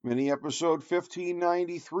Mini episode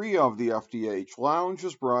 1593 of the FDH Lounge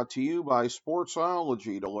is brought to you by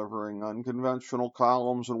Sportsology, delivering unconventional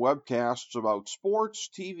columns and webcasts about sports,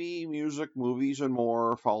 TV, music, movies, and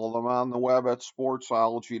more. Follow them on the web at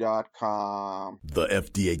sportsology.com. The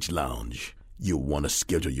FDH Lounge. You'll want to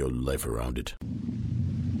schedule your life around it.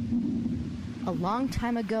 A long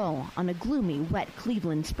time ago, on a gloomy, wet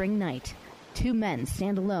Cleveland spring night, two men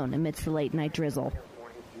stand alone amidst the late-night drizzle.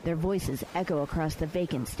 Their voices echo across the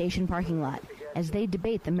vacant station parking lot as they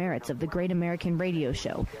debate the merits of the great American radio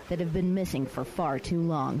show that have been missing for far too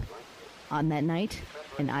long. On that night,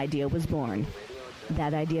 an idea was born.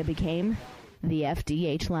 That idea became the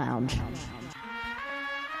FDH Lounge.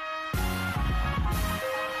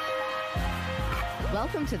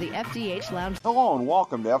 Welcome to the FDH Lounge. Hello and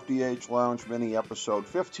welcome to FDH Lounge Mini episode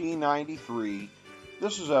 1593.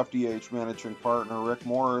 This is FDH Managing Partner Rick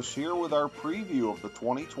Morris here with our preview of the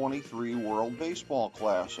 2023 World Baseball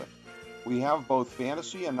Classic. We have both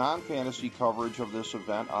fantasy and non-fantasy coverage of this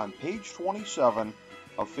event on page 27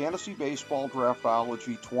 of Fantasy Baseball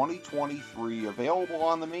Draftology 2023, available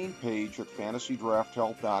on the main page at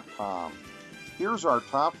fantasydrafthelp.com. Here's our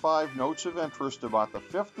top 5 notes of interest about the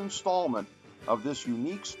 5th installment of this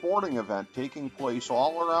unique sporting event taking place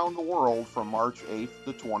all around the world from March 8th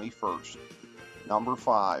to 21st. Number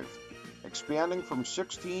 5. Expanding from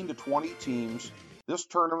 16 to 20 teams, this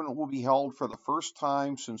tournament will be held for the first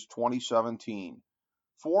time since 2017.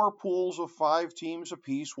 4 pools of 5 teams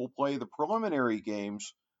apiece will play the preliminary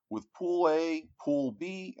games, with Pool A, Pool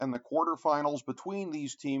B, and the quarterfinals between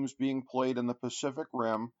these teams being played in the Pacific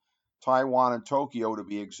Rim, Taiwan and Tokyo to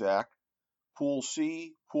be exact. Pool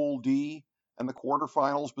C, Pool D, and the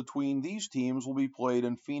quarterfinals between these teams will be played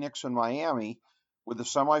in Phoenix and Miami, with the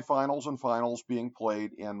semifinals and finals being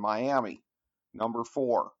played in Miami. Number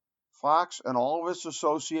 4. Fox and all of its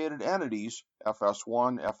associated entities,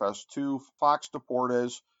 FS1, FS2, Fox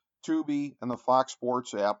Deportes, Tubi, and the Fox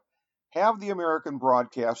Sports app, have the American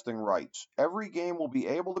broadcasting rights. Every game will be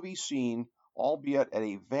able to be seen, albeit at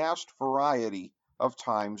a vast variety of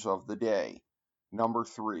times of the day. Number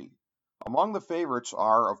 3. Among the favorites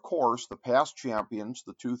are, of course, the past champions,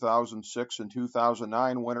 the 2006 and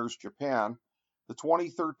 2009 winners, Japan, the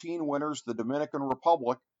 2013 winners, the Dominican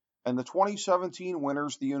Republic, and the 2017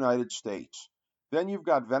 winners, the United States. Then you've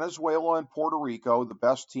got Venezuela and Puerto Rico, the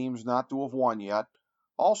best teams not to have won yet.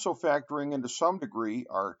 Also factoring into some degree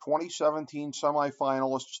are 2017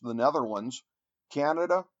 semifinalists, the Netherlands,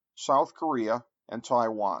 Canada, South Korea, and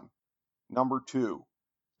Taiwan. Number 2.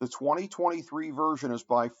 The 2023 version is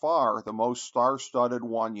by far the most star-studded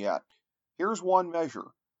one yet. Here's one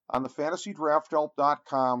measure. On the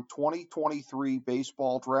FantasyDraftHelp.com 2023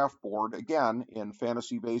 Baseball Draft Board, again in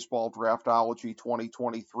Fantasy Baseball Draftology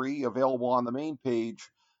 2023, available on the main page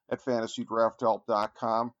at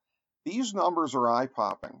FantasyDraftHelp.com, these numbers are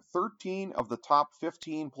eye-popping. 13 of the top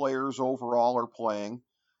 15 players overall are playing,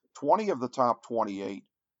 20 of the top 28,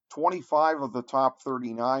 25 of the top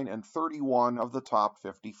 39, and 31 of the top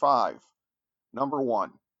 55. Number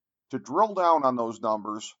 1. To drill down on those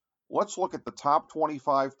numbers, let's look at the top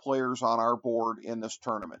 25 players on our board in this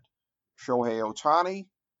tournament. Shohei Ohtani,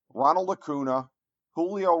 Ronald Acuna,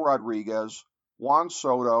 Julio Rodriguez, Juan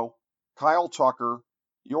Soto, Kyle Tucker,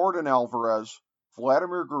 Yordan Alvarez,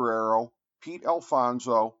 Vladimir Guerrero, Pete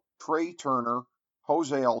Alfonso, Trey Turner,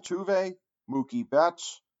 Jose Altuve, Mookie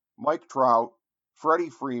Betts, Mike Trout,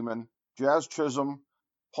 Freddie Freeman, Jazz Chisholm,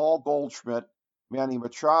 Paul Goldschmidt, Manny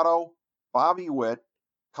Machado, Bobby Witt,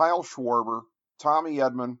 Kyle Schwarber, Tommy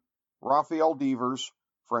Edman, Rafael Devers,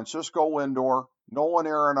 Francisco Lindor, Nolan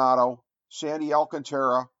Arenado, Sandy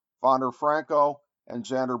Alcantara, Wander Franco, and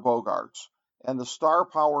Xander Bogaerts. And the star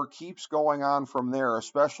power keeps going on from there,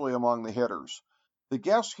 especially among the hitters. The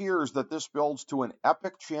guess here is that this builds to an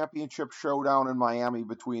epic championship showdown in Miami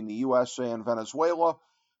between the USA and Venezuela,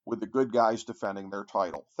 with the good guys defending their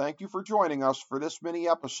title. Thank you for joining us for this mini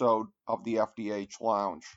episode of the FDH Lounge.